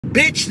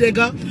bitch,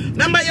 nigga.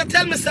 Remember you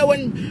tell me so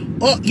when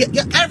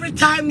every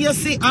time you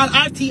see on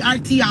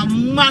RT,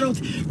 I'm mad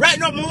out. Right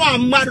now,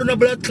 I'm mad on a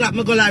blood clot,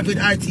 I go live with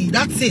RT.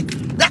 That's it.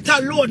 That's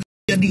alone,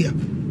 you dear.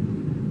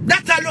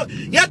 That's alone.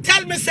 You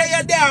tell me say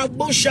you're there,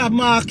 Busha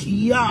Mark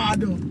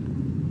yard.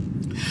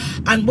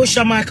 And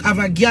Busha Mark have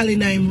a girl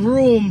in him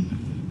room.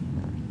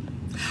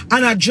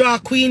 And I draw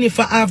Queenie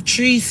for have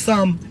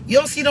threesome. You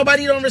don't see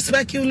nobody don't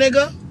respect you,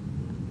 nigga?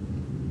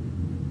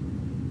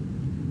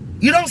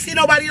 You don't see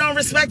nobody don't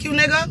respect you,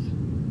 nigga?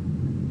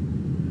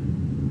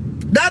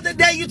 The other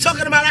day you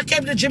talking about I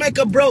came to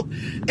Jamaica broke.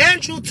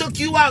 Andrew took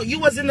you out. You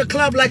was in the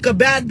club like a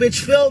bad bitch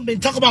filming.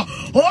 Talk about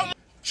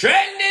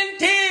Trending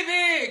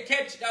TV.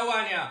 Catch that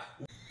one, yeah.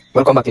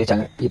 Welcome back to the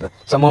channel, people.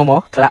 So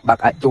Momo clap back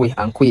at Dewey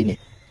and Queenie.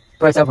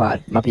 First of all,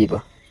 my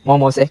people,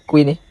 Momo say,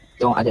 Queenie,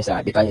 don't address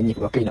her because you need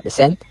to clean up the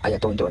scent and your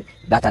tone.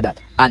 That.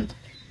 And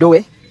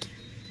Dewey,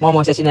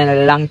 Momo says she ain't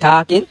a long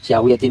talking. She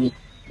are waiting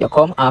you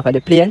come after the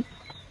plane.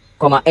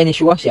 Come at any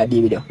show, she a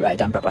deal with you right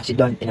and proper. She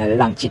done in a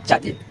long chit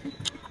chatting.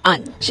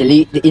 And she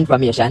leaked the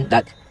information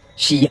that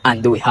she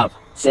and Dewey have.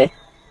 Say,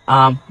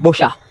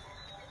 Busha,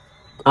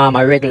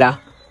 a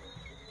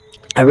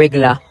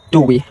regular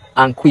Dewey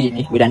and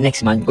Queenie with the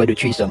next man go to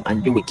threesome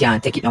and Dewey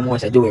can't take it no more,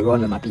 so Dewey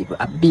run with my people.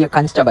 A big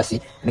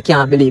controversy. I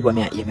can't believe what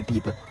I hear my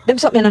people. Them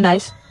something no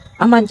nice.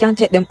 A man can't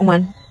take them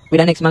woman with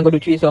the next man go to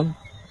threesome.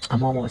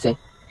 And Momo say,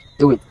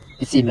 Dewey,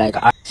 it seemed like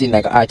a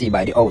RT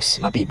by the house,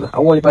 my people. A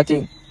whole heap of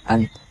thing.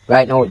 And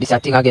right now, this a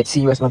thing I get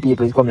serious, my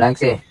people. It's come like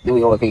say,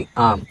 Dewey okay,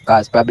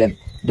 cause problem.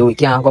 Dewey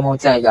can't come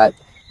outside, God.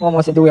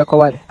 Momo say Dewey a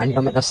coward and it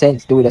don't make no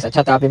sense. Dewey just a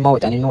chat off him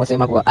mouth and he knows him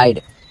go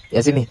hide.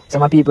 You see me? So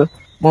my people,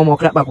 Momo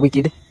clap back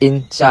wicked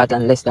in short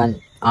and less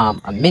than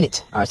a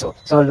minute or so.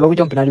 So we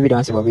jump into the video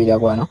and see what video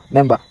go on. No?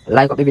 Remember,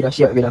 like up the video,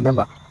 share the video.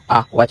 Remember,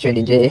 watch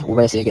Trending J.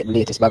 Whoever say get the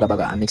latest bagger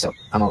and mix up.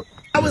 I'm out.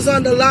 I was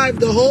on the live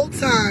the whole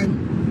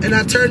time and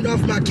I turned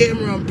off my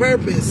camera on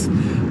purpose.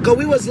 Cause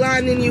we was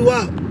lining you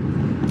up.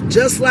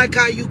 Just like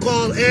how you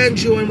called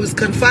Andrew and was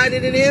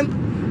confiding in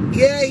him.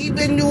 Yeah, he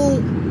been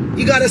new.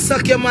 You gotta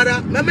suck your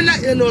mother. Remember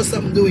not you know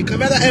something, Dewey.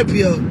 Come here to help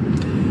you.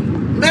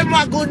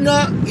 Remember good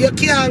now, you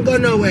can't go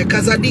nowhere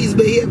because of these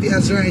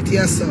behaviors right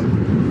here, so.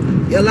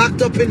 You're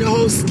locked up in the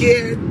house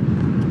scared.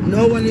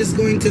 No one is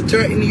going to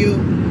threaten you.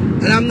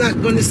 And I'm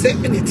not going to say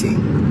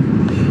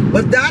anything.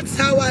 But that's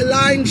how I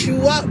lined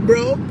you up,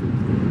 bro.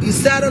 You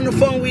sat on the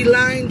phone, we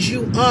lined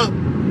you up.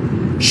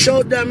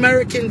 Showed the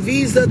American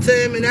visa to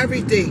him and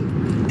everything.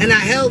 And I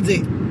held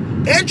it.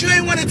 Andrew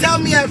ain't want to tell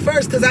me at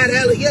first because I'd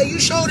held it. Yeah, you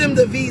showed him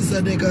the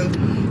visa,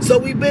 nigga. So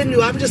we been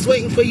new. I'm just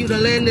waiting for you to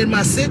land in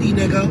my city,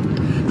 nigga.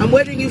 I'm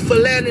waiting you for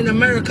land in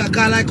America.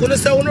 Cause like when I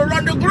say I want to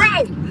run the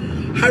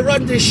ground, I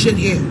run this shit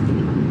here. You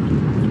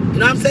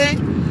know what I'm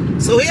saying?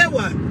 So here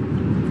what?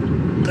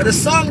 Cause the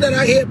song that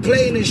I hear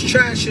playing is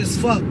trash as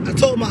fuck. I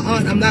told my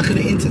aunt I'm not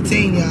gonna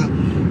entertain y'all.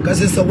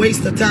 Cause it's a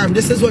waste of time.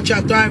 This is what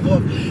y'all thrive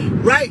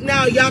on. Right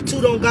now, y'all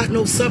two don't got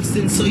no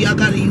substance, so y'all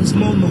gotta use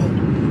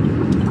Momo.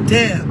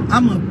 Damn,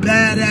 I'm a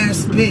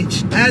badass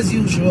bitch, as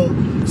usual.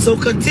 So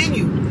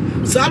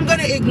continue. So I'm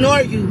gonna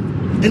ignore you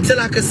until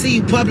I can see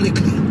you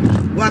publicly.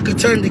 Where I could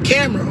turn the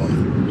camera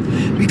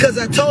on. Because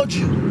I told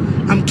you,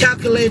 I'm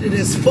calculated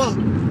as fuck.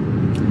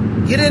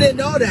 You didn't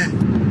know that.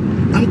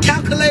 I'm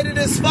calculated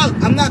as fuck.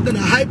 I'm not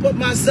gonna hype up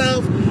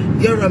myself.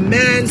 You're a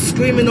man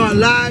screaming on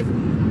live.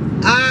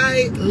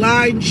 I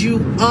lined you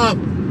up.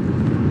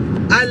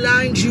 I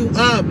lined you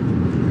up.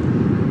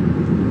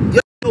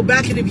 Yo,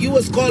 back in if you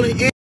was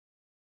calling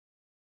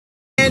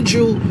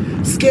Andrew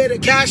scared of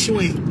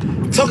Cashway.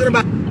 Talking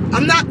about,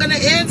 I'm not gonna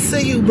answer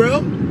you,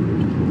 bro.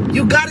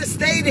 You gotta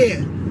stay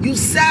there. You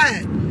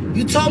sad.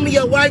 You told me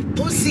your white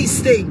pussy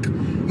stink.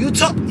 You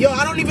told, yo,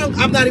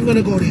 I'm not even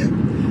gonna go there.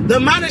 The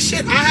amount of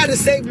shit I had to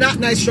save Not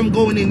Nice from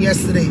going in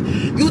yesterday.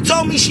 You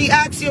told me she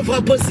asked you if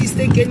her pussy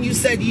stink and you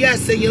said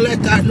yes and you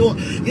let her know.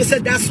 You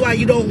said that's why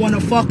you don't want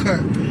to fuck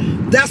her.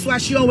 That's why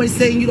she always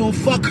saying you don't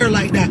fuck her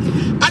like that.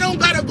 I don't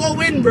gotta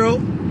go in, bro.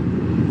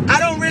 I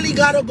don't really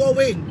gotta go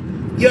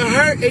in. You're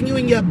hurt and you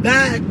in your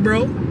bag,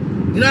 bro. You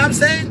know what I'm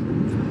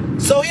saying?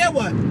 So here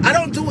what? I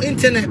don't do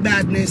internet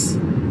badness.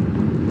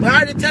 But I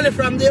already tell you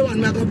from day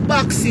one, I'm gonna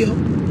box you.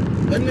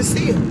 Let me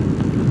see you.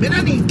 Man,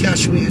 I need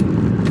cash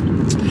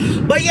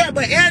win. But yeah,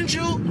 but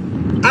Andrew,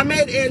 I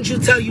made Andrew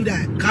tell you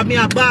that. Cause me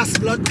a boss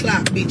blood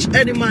clot, bitch.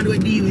 Any man will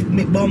deal with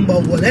me,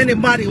 bumble hole.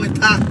 Anybody will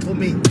talk to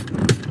me.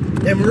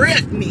 Them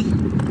wreck me.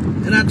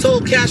 And I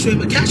told Cashway,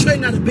 but Cashway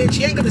not a bitch.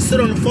 He ain't gonna sit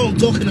on the phone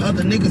talking to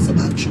other niggas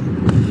about you.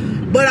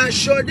 But I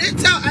sure did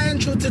tell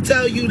Andrew to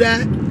tell you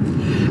that.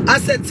 I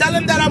said, tell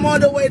him that I'm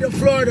on the way to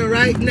Florida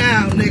right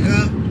now,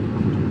 nigga.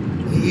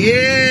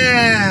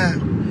 Yeah.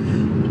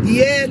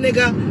 Yeah,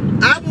 nigga.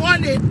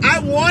 I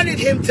wanted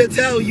him to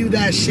tell you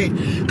that shit.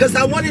 Because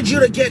I wanted you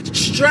to get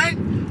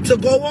strength to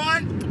go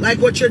on, like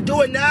what you're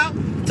doing now,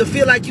 to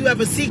feel like you have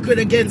a secret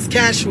against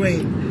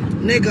Cashway.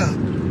 Nigga,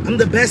 I'm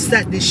the best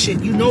at this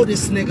shit. You know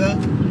this, nigga.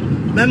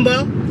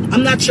 Remember?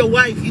 I'm not your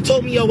wife. You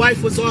told me your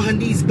wife was on her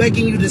knees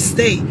begging you to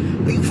stay.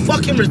 Are you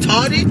fucking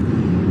retarded?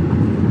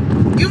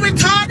 You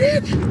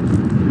retarded?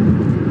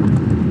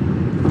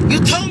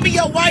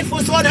 your wife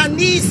was on her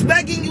knees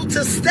begging you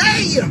to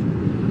stay.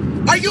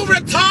 Are you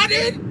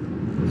retarded?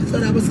 You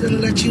thought I was gonna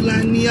let you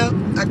line me up?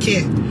 I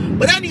can't.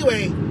 But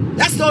anyway,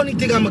 that's the only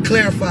thing I'm gonna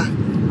clarify.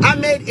 I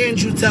made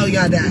Andrew tell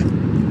y'all that.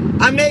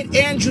 I made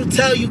Andrew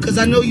tell you because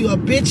I know you a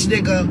bitch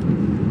nigga,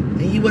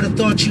 and you would have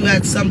thought you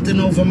had something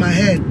over my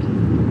head.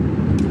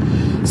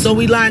 So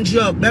we lined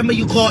you up. Remember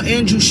you called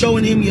Andrew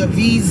showing him your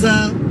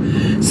visa.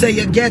 Say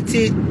you get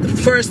it.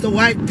 First the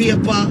white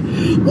paper.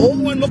 Oh,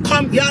 when we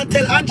come, y'all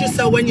tell Andrew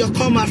so when you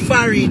come at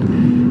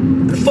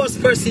foreign, the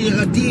first person you're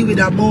gonna deal with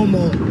a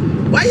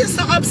Momo. Why you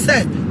so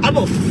upset? I'm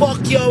gonna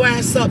fuck your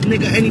ass up,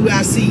 nigga, anywhere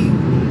I see you.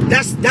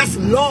 That's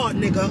law,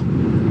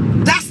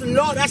 nigga. That's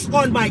law. That's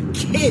on my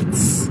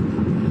kids.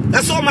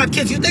 That's on my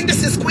kids. You think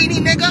this is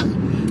Queenie,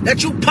 nigga?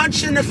 That you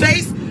punch in the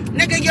face?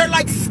 Nigga, you're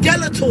like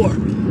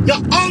Skeletor.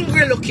 You're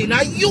hungry looking.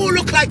 Now you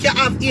look like you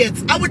have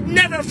AIDS. I would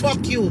never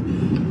fuck you.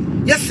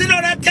 You sit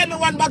down and tell me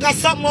one bag of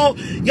something. Oh,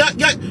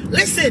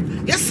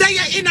 listen, you say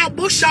you're in a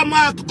busha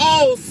mark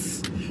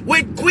house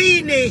with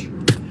Queenie.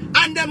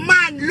 And the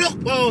man look,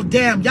 oh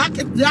damn, y'all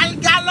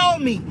allow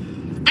me.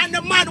 And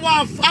the man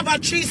want to have a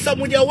threesome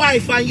with your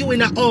wife and you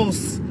in a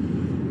house.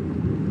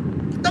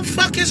 What the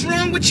fuck is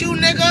wrong with you,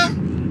 nigga?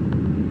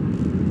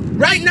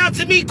 Right now,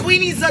 to me,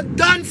 Queenie's a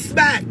dunce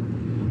bag.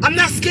 I'm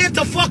not scared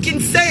to fucking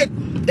say it.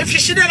 If she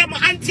should have my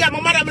auntie, my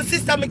mother, my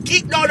sister, I'm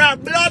kick down her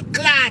blood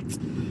clot.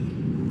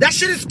 That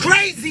shit is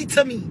crazy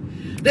to me.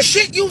 The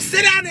shit you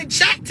sit down and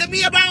chat to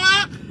me about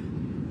her,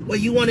 well,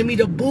 you wanted me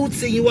to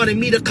boots and you wanted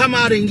me to come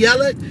out and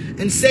yell it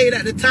and say it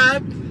at the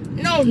time?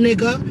 No,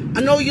 nigga.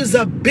 I know you's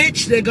a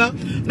bitch, nigga.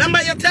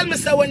 Remember, you tell me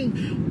so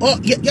when,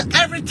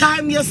 every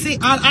time you see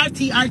on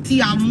RT,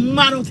 I'm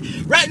mad out.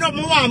 Right now,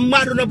 I'm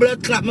mad on the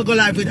blood clot. I go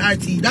live with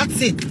RT.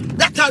 That's it.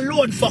 That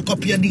alone fuck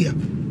up your day.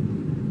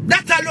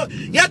 That alone.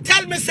 You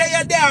tell me say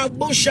you're there at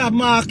Busha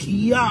Mark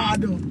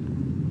yard.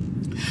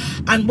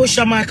 And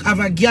Busha Mark have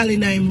a girl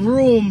in him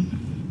room.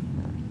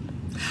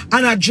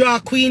 And I draw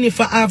Queenie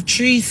for have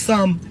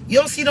threesome. You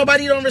don't see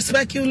nobody don't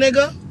respect you,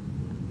 nigga?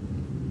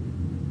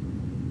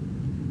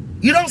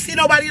 You don't see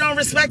nobody don't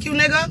respect you,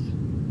 nigga?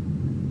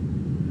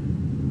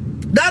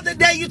 The other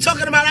day you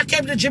talking about I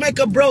came to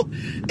Jamaica broke.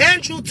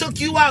 Andrew took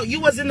you out.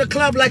 You was in the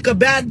club like a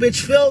bad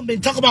bitch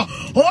filming. Talk about,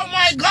 oh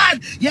my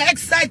God, you're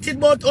excited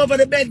about over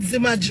the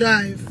Benzema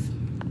Drive.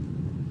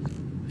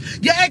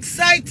 You're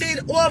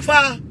excited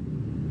over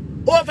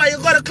you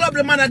go to club,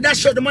 the man and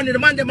dash out the money, the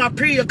man them a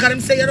pre you can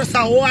say you just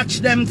watch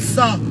them,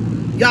 sir.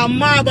 You're a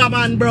marber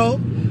man, bro.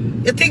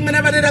 You think me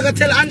never did I go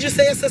tell Andrew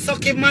say you say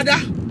suck him mother?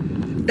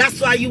 That's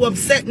why you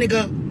upset,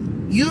 nigga.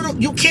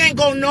 You can't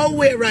go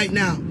nowhere right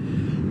now.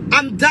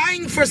 I'm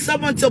dying for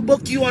someone to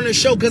book you on the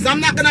show because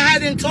I'm not gonna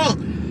hide and talk.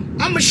 I'm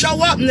gonna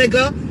show up,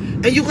 nigga.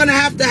 And you're gonna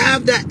have to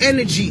have that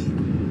energy.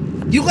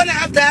 You're gonna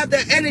have to have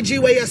that energy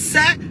where you're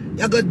set,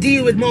 you're gonna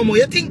deal with Momo.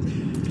 You think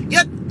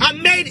I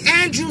made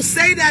Andrew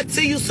say that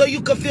to you so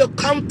you could feel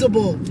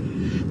comfortable.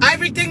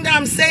 Everything that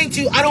I'm saying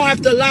to you, I don't have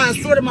to lie. I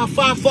swear to my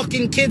 5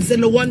 fucking kids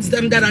and the ones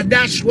them that are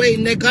dash way,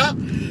 nigga.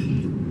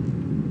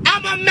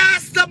 I'm a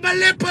master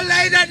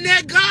manipulator,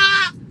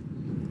 nigga.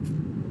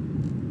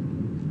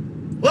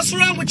 What's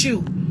wrong with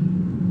you?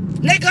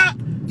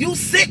 Nigga, you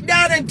sit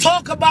down and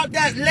talk about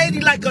that lady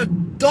like a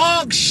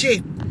dog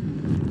shit.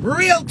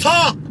 Real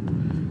talk.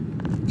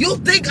 You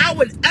think I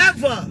would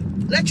ever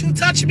let you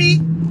touch me?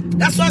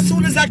 That's why as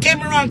soon as I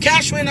came around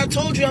Cashway and I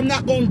told you I'm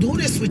not going to do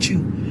this with you.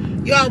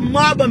 You're a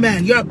mobber,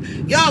 man. Yo,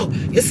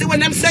 you see when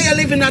them say you're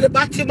living at the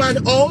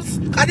Batman house?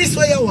 Cause this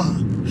way you are.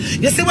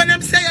 You see when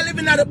them say you're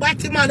living at the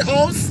Batman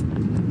house?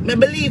 I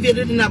believe you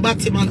living at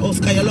Batman house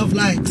because you love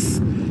likes.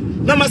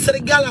 Remember, so the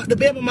girl, the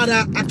baby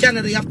mother at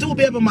Canada, you have 2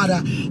 baby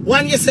mother.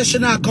 One you say she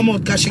not come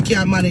out because she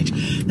can't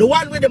manage. The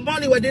one with the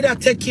money, where did I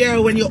take care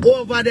of when you're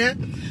over there?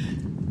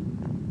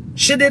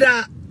 She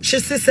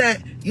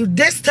said, you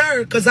dissed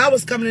her because I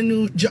was coming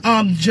to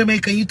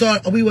Jamaica. You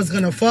thought we was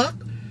going to fuck?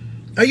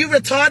 Are you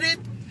retarded?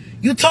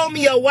 You told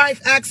me your wife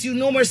asked you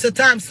numerous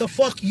times to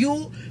fuck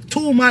you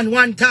 2 man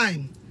 1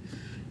 time.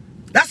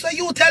 That's what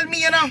you tell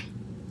me, you know.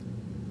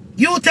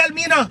 You tell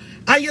me, you know.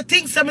 And you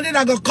think somebody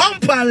that go come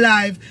on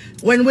live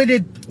when we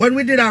did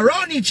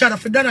around each other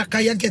for that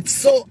because you get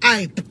so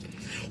hype.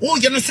 Oh,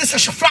 you know, sister,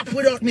 she flop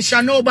without me, she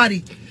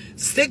nobody.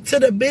 Stick to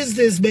the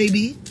business,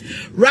 baby.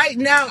 Right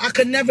now, I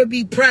could never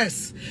be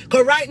pressed.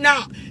 Because right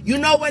now, you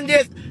know when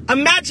there's...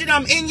 Imagine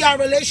I'm in your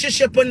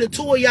relationship when the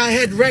 2 of y'all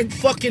had rent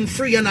fucking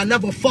free and I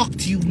never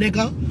fucked you,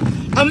 nigga.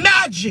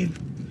 Imagine.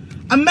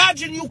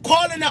 Imagine you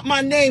calling up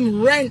my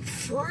name rent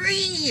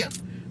free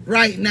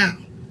right now.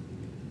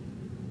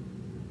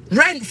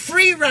 Rent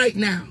free right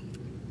now.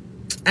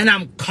 And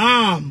I'm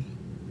calm.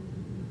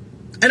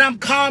 And I'm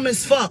calm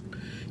as fuck.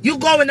 You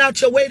going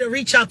out your way to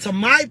reach out to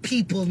my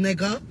people,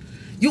 nigga.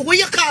 What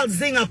you call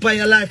zing up on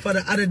your life for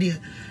the other day?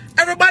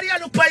 Everybody I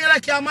look at you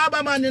like you're a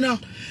mobber man, you know.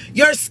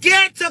 You're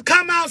scared to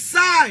come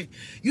outside.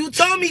 You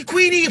told me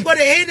Queenie put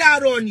a hit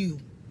out on you.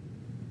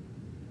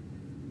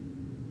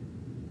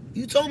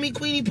 You told me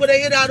Queenie put a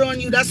hit out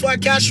on you. That's why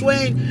Cash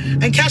Wayne.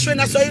 And Cash Wayne,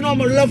 that's why you know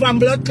I'm a love and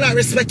blood clot,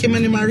 respect him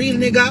and him a real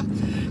nigga.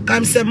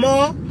 Come say,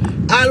 Mo,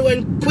 all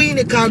when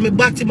Queenie called me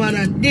Batman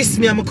and diss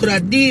me, I could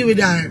have deal with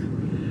her.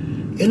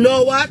 You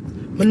know what?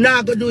 I'm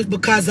not going to do it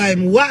because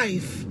I'm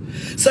wife.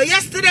 So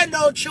yesterday,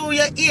 now, through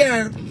your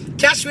ear,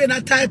 Cash when I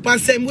type and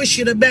say, wish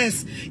you the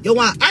best. You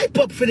want hype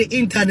up for the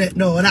internet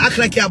now and I act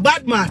like you're a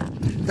bad man.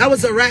 That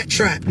was a rat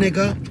trap,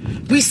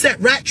 nigga. We set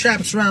rat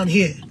traps around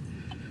here.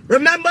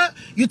 Remember,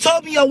 you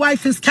told me your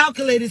wife is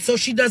calculated so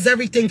she does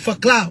everything for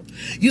clout.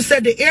 You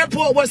said the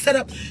airport was set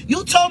up.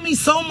 You told me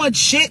so much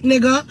shit,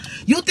 nigga.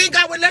 You think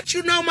I would let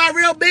you know my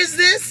real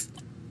business?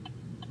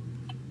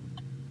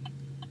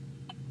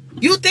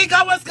 You think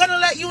I was gonna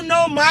let you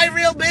know my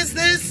real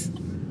business?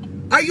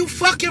 Are you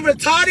fucking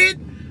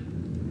retarded?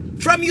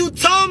 From you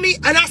told me,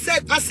 and I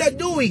said,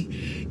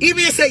 Dewey.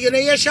 Even you say, you know,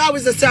 your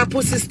showers the say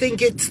pussy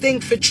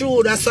stink for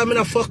true. That's why I'm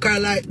gonna fuck her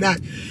like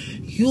that.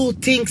 You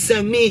think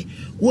so me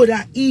would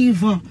I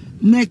even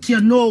make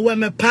you know what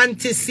my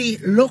fantasy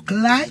look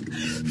like?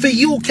 For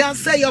you can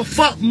say you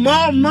fuck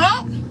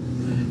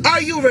Momo?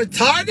 Are you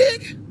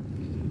retarded?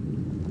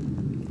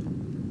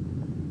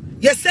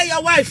 You say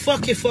your wife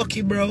fuck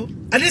you, bro.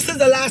 And this is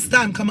the last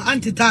time. Come on,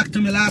 auntie talked to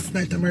me last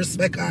night and I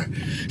respect her.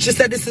 She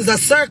said this is a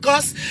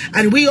circus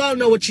and we all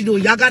know what you do.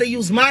 Y'all got to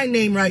use my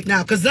name right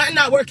now because nothing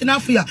not working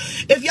out for y'all.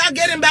 If y'all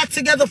getting back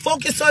together,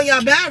 focus on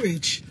your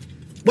marriage.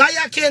 Why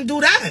y'all can't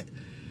do that?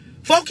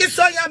 Focus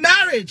on your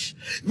marriage.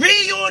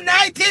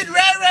 Reunited,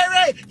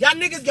 ray. Y'all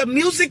niggas, your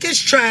music is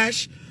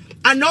trash.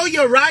 I know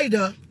you're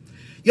Ryder.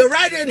 You're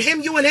Ryder and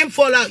him, you and him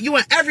fall out. You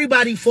and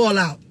everybody fall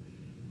out.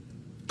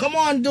 Come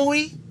on,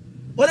 Dewey.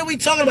 What are we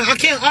talking about? I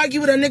can't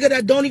argue with a nigga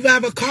that don't even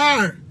have a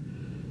car.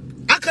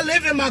 I could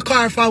live in my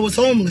car if I was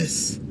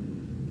homeless.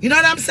 You know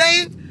what I'm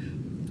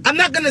saying? I'm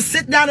not going to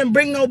sit down and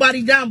bring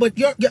nobody down, but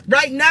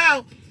right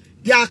now,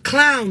 y'all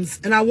clowns,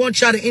 and I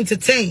want y'all to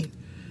entertain.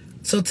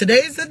 So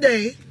today's the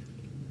day.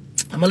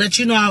 I'm going to let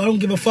you know I don't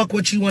give a fuck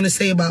what you want to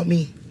say about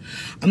me.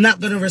 I'm not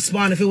going to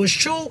respond. If it was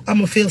true, I'm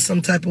going to feel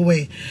some type of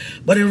way.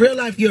 But in real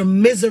life, you're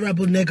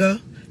miserable,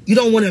 nigga. You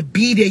don't want to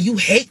be there. You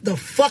hate the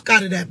fuck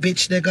out of that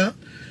bitch, nigga.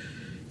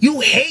 You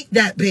hate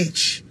that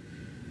bitch.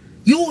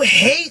 You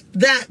hate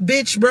that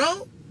bitch,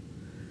 bro.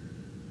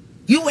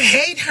 You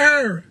hate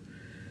her.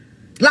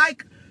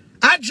 Like,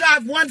 I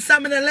drive once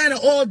I'm in Atlanta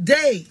all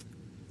day.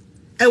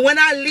 And when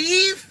I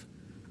leave,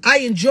 I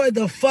enjoy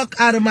the fuck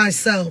out of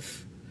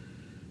myself.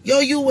 Yo,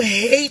 you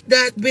hate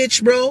that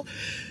bitch, bro.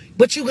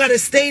 But you gotta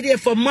stay there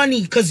for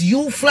money because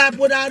you flap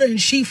without her and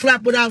she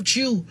flap without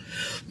you.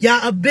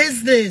 Y'all a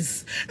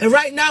business. And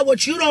right now,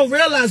 what you don't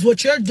realize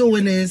what you're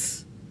doing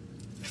is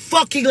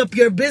fucking up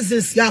your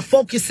business. Y'all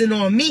focusing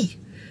on me.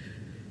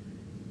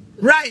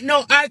 Right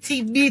now, RT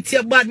beat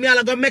your bad. Me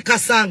I gonna make a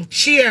song.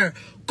 Cheer,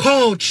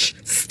 coach,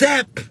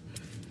 step.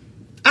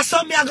 I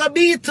saw me I gonna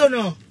beat you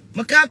know.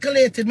 I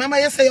calculated. Mama,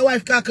 you say your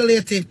wife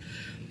calculated.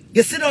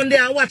 You sit on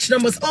there and watch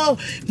numbers. Oh,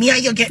 me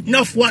and you get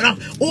enough water.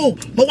 Oh,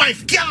 my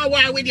wife can't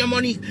war with your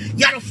money.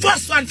 You're the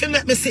first one to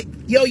make me sick.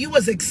 Yo, you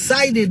was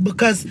excited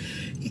because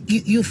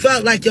you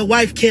felt like your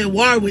wife can't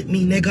war with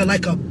me, nigga.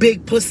 Like a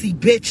big pussy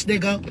bitch,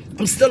 nigga.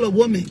 I'm still a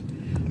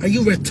woman. Are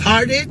you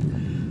retarded?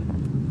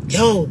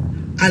 Yo,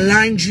 I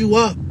lined you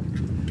up.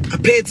 I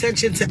pay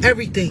attention to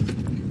everything.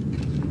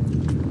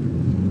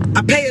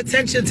 I pay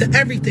attention to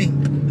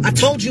everything. I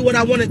told you what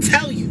I want to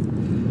tell you.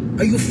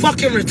 Are you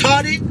fucking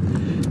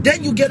retarded?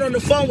 Then you get on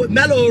the phone with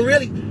Mello and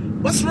really,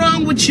 what's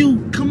wrong with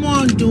you? Come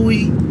on,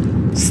 Dewey.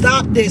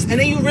 Stop this. And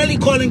then you really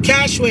calling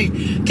Cashway.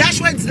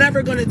 Cashway's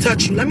never going to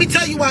touch you. Let me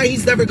tell you why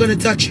he's never going to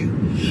touch you.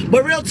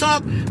 But real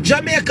talk,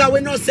 Jamaica,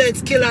 we know say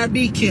it's kill or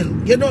be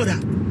killed. You know that.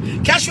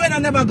 Cashway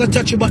not never going to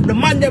touch you, but the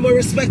man that will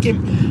respect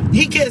him,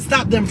 he can't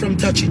stop them from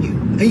touching you.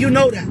 And you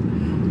know that.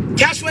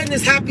 Cashway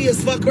is happy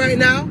as fuck right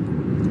now.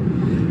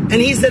 And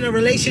he's in a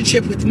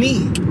relationship with me.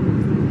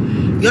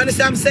 You understand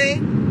what I'm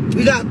saying?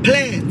 We got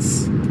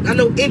plans. I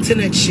know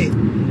internet shit.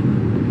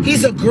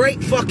 He's a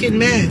great fucking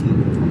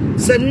man.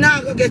 So now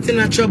I'm gonna get in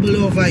that trouble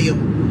over you.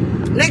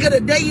 Nigga,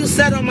 the day you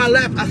sat on my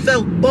lap, I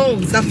felt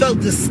bones. I felt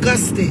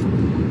disgusted.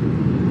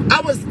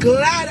 I was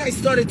glad I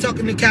started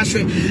talking to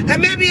Cashway.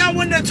 And maybe I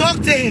wouldn't have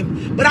talked to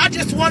him. But I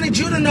just wanted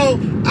you to know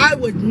I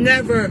would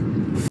never.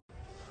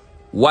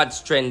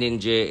 What's trending,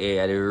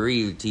 JA, at the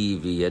real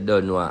TV? You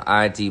don't know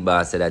RT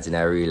boss said that in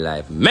a real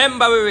life.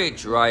 Remember we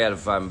rich, royal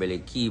family.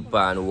 Keep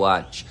on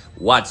watch.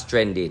 What's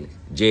trending,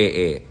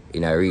 JA,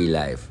 in a real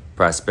life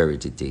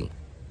prosperity thing.